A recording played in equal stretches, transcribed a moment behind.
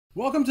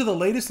Welcome to the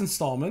latest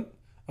installment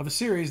of a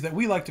series that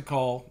we like to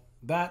call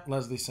That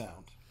Leslie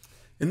Sound.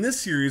 In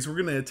this series, we're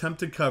going to attempt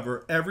to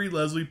cover every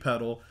Leslie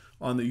pedal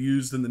on the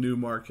used and the new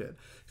market.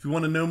 If you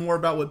want to know more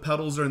about what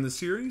pedals are in the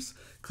series,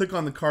 click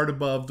on the card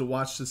above to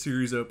watch the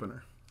series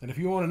opener. And if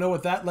you want to know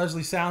what That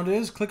Leslie Sound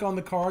is, click on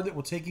the card that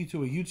will take you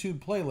to a YouTube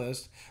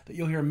playlist that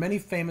you'll hear many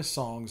famous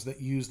songs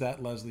that use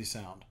That Leslie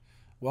Sound.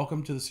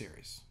 Welcome to the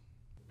series.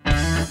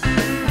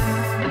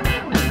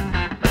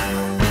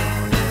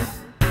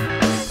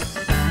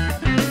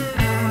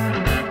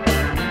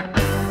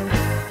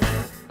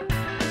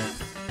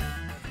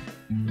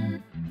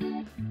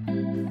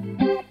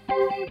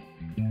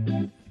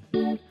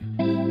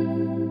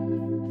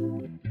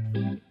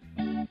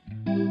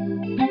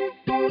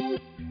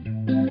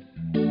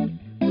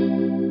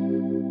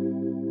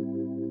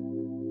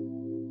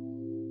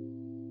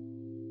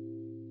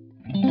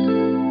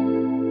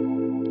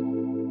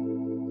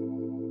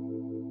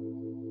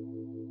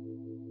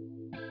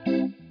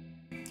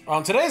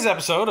 On today's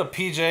episode of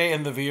PJ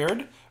and the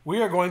Beard, we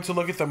are going to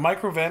look at the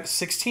Microvent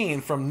 16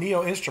 from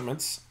Neo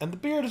Instruments, and the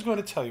Beard is going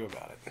to tell you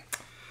about it.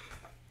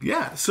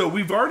 Yeah, so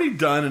we've already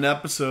done an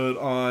episode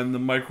on the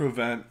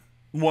Microvent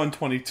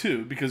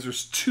 122 because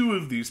there's two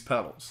of these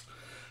pedals.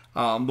 The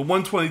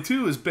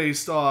 122 is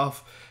based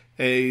off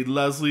a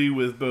Leslie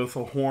with both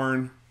a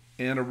horn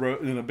and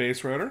a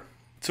bass rotor.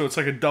 So it's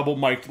like a double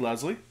mic'd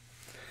Leslie.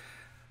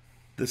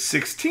 The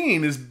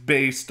 16 is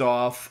based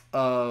off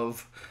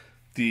of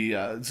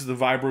this is the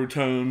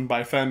Vibratone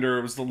by Fender.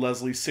 It was the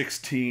Leslie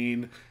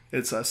 16.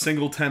 It's a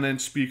single 10-inch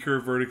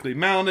speaker, vertically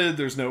mounted.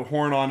 There's no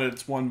horn on it.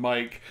 It's one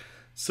mic.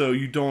 So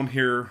you don't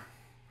hear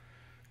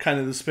kind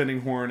of the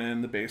spinning horn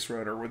and the bass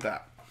rotor with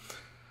that.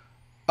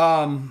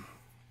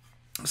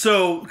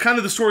 So kind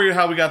of the story of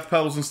how we got the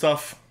pedals and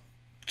stuff.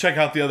 Check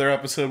out the other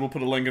episode. We'll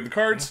put a link in the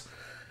cards.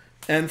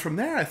 And from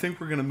there, I think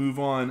we're going to move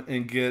on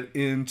and get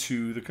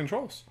into the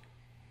controls.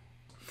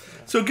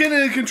 So getting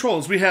into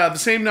controls, we have the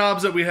same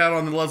knobs that we had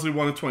on the Leslie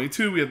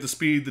 122. We have the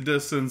speed, the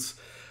distance,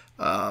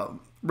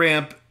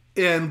 ramp,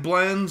 and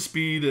blend.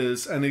 Speed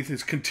is anything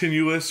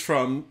continuous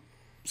from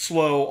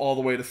slow all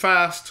the way to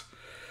fast.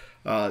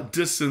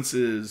 Distance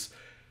is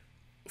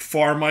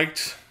far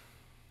mic'd.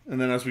 And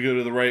then as we go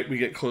to the right, we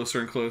get closer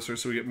and closer,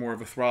 so we get more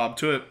of a throb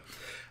to it.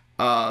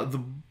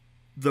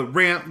 The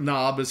ramp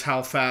knob is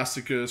how fast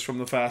it goes from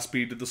the fast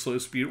speed to the slow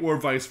speed, or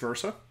vice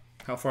versa.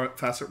 How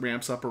fast it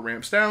ramps up or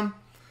ramps down.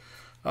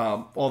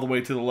 All the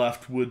way to the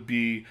left would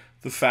be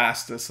the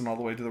fastest, and all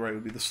the way to the right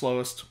would be the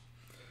slowest.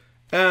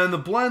 And the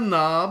blend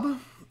knob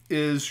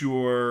is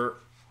your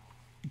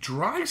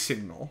dry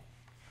signal.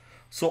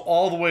 So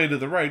all the way to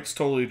the right is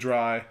totally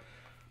dry.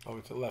 All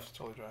the way to the left is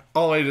totally dry.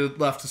 All the way to the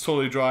left is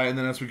totally dry, and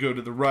then as we go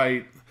to the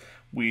right,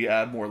 we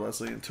add more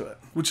Leslie into it,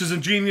 which is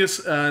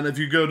ingenious. And if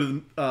you go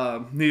to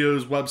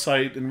Neo's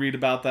website and read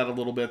about that a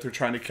little bit, they're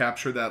trying to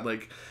capture that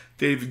like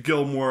David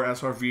Gilmour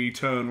SRV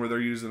tone, where they're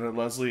using a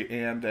Leslie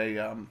and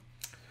a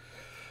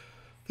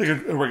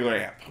regular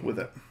amp with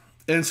it.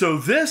 And so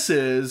this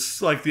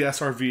is like the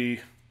SRV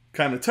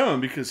kind of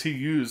tone because he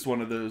used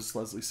one of those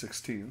Leslie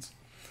 16s.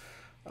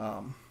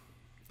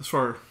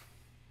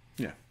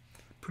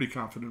 Pretty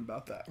confident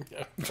about that.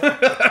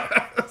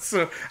 Yeah.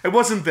 So I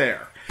wasn't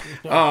there.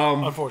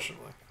 No,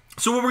 unfortunately.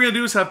 So what we're going to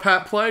do is have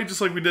Pat play, just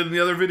like we did in the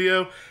other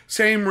video.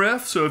 Same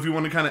riff, so if you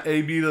want to kind of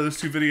A-B those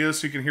two videos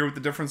so you can hear what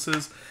the difference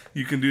is,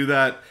 you can do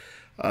that.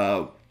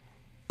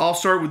 I'll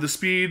start with the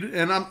speed,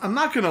 and I'm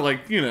not going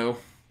to,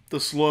 the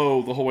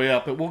slow the whole way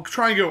up. But we'll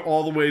try and go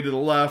all the way to the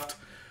left,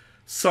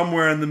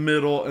 somewhere in the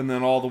middle, and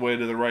then all the way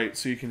to the right,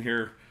 so you can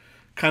hear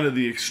kind of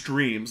the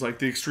extremes, like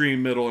the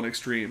extreme, middle, and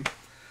extreme.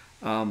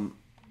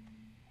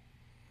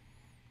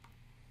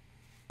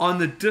 On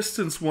the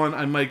distance one,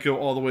 I might go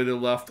all the way to the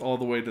left, all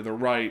the way to the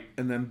right,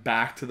 and then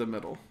back to the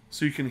middle.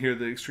 So you can hear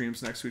the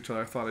extremes next to each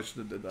other. I thought I should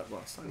have did that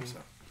last time. So,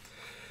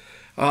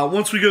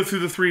 once we go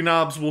through the three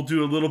knobs, we'll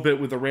do a little bit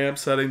with the ramp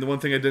setting. The one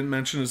thing I didn't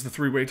mention is the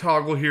three-way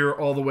toggle here.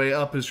 All the way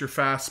up is your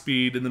fast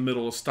speed, in the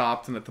middle is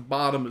stopped, and at the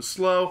bottom is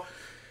slow.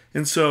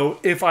 And so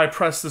if I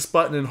press this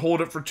button and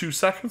hold it for 2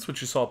 seconds,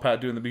 which you saw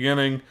Pat do in the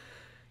beginning,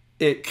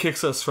 it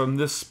kicks us from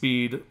this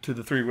speed to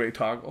the three-way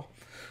toggle.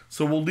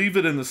 So we'll leave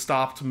it in the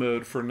stopped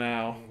mode for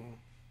now,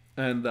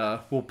 and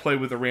we'll play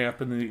with the ramp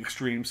and the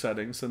extreme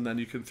settings, and then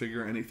you can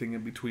figure anything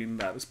in between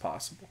that is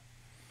possible.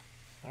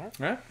 All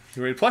right.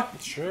 You ready to play?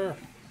 Sure.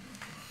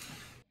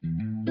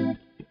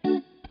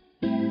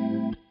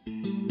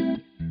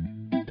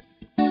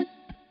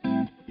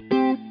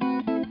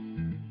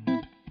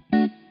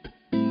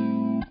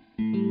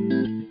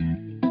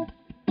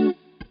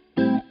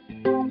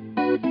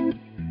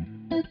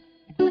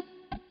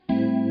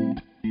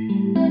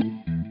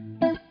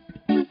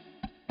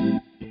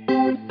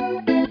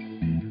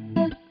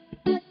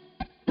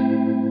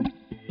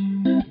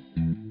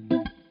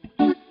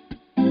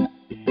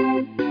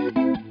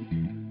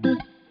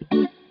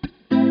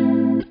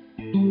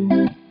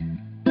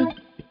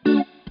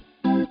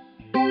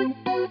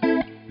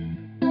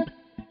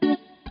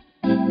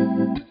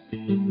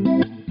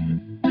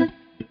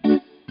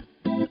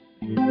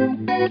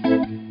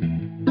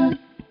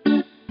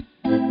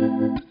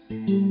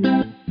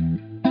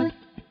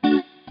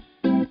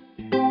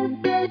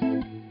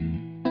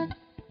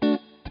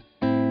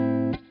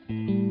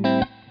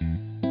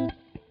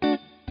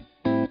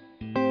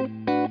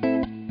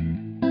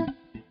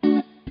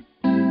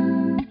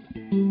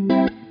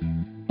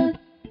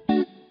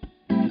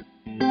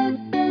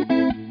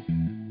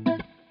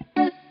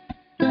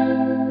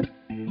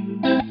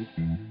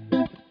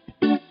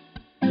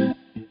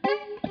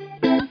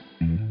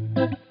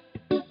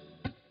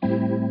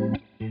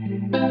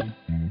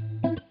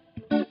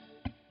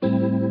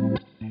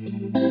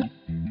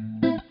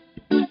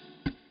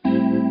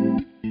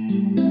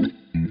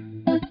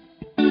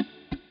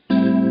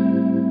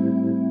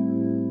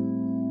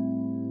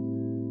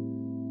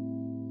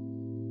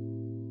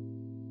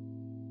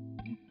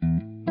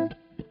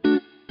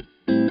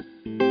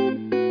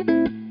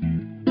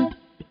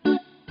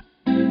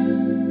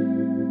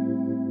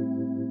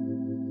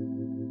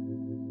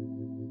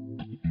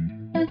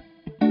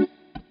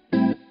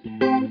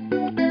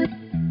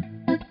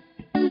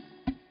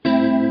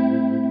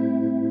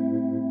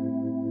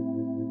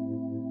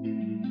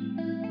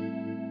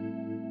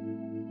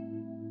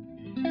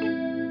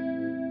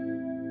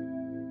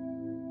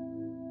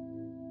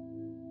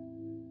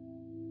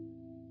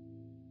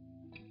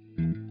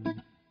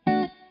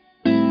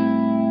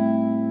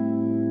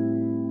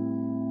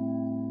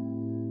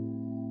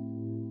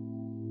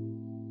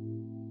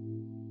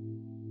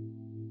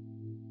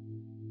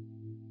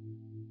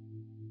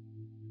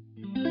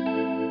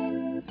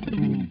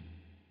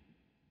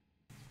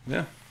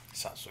 Yeah.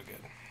 Sounds so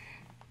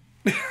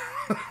good.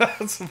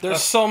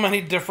 There's so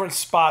many different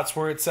spots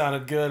where it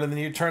sounded good, and then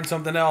you turn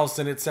something else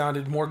and it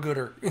sounded more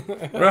gooder.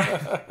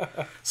 Right.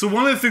 So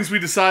one of the things we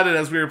decided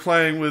as we were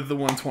playing with the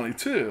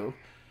 122,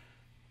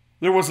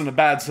 there wasn't a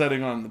bad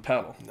setting on the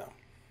pedal. No.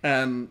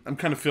 And I'm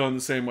kind of feeling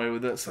the same way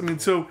with this. I mean,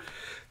 so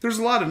there's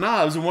a lot of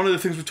knobs, and one of the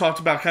things we talked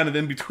about kind of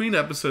in between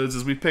episodes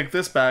is we picked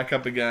this back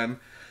up again.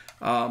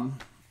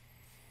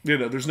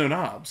 There's no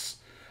knobs.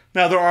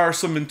 Now, there are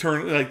some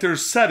internal, like,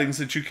 there's settings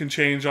that you can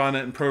change on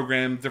it and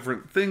program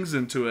different things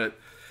into it.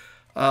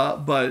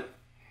 But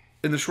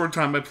in the short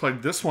time I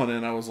plugged this one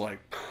in, I was like,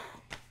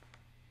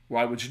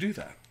 why would you do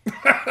that?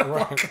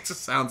 Right. It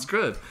just sounds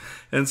good.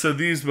 And so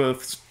these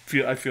both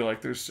I feel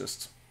like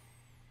there's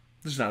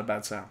not a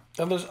bad sound.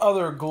 And there's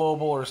other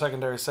global or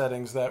secondary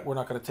settings that we're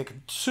not going to take a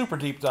super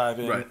deep dive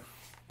in. Right.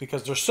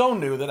 Because they're so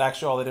new that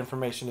actually all that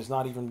information is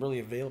not even really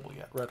available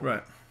yet.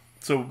 Right.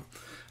 So,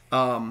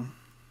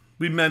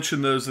 we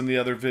mentioned those in the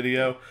other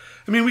video.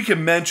 I mean, we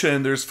can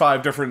mention there's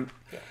five different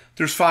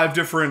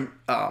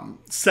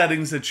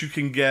settings that you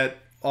can get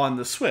on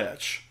the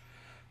switch.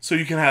 So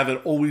you can have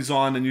it always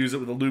on and use it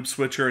with a loop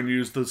switcher and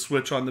use the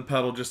switch on the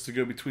pedal just to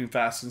go between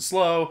fast and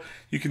slow.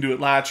 You can do it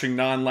latching,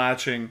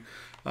 non-latching.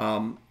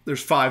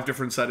 There's 5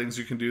 different settings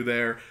you can do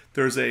there.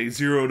 There's a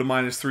 0 to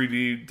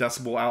 -3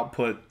 decibel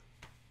output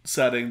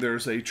setting.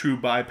 There's a true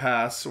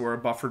bypass or a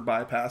buffered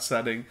bypass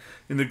setting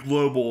in the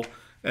global,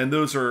 and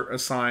those are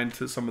assigned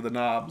to some of the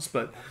knobs.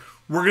 But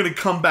we're going to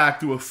come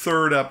back to a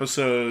third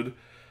episode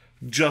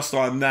just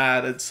on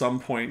that at some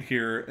point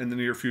here in the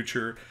near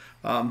future.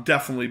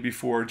 Definitely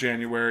before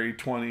January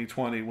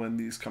 2020 when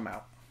these come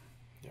out.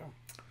 Yeah.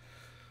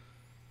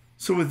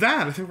 So with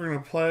that, I think we're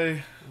going to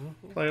play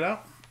it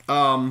out.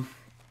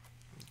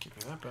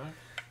 Keeping that back.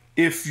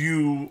 If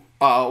you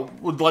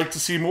would like to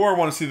see more,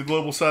 want to see the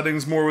global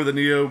settings, more with the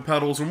Neo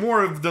pedals, or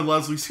more of the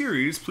Leslie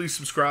series, please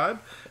subscribe.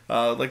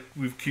 Like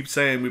we keep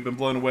saying, we've been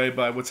blown away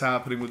by what's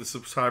happening with the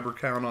subscriber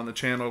count on the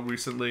channel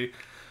recently.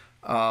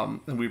 And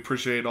we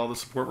appreciate all the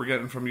support we're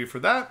getting from you for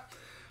that.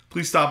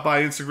 Please stop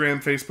by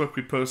Instagram, Facebook.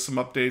 We post some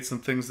updates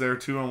and things there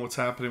too on what's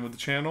happening with the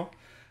channel.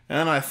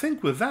 And I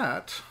think with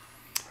that,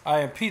 I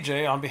am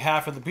PJ on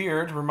behalf of the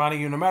Beard,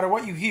 reminding you no matter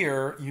what you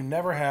hear, you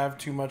never have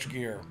too much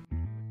gear.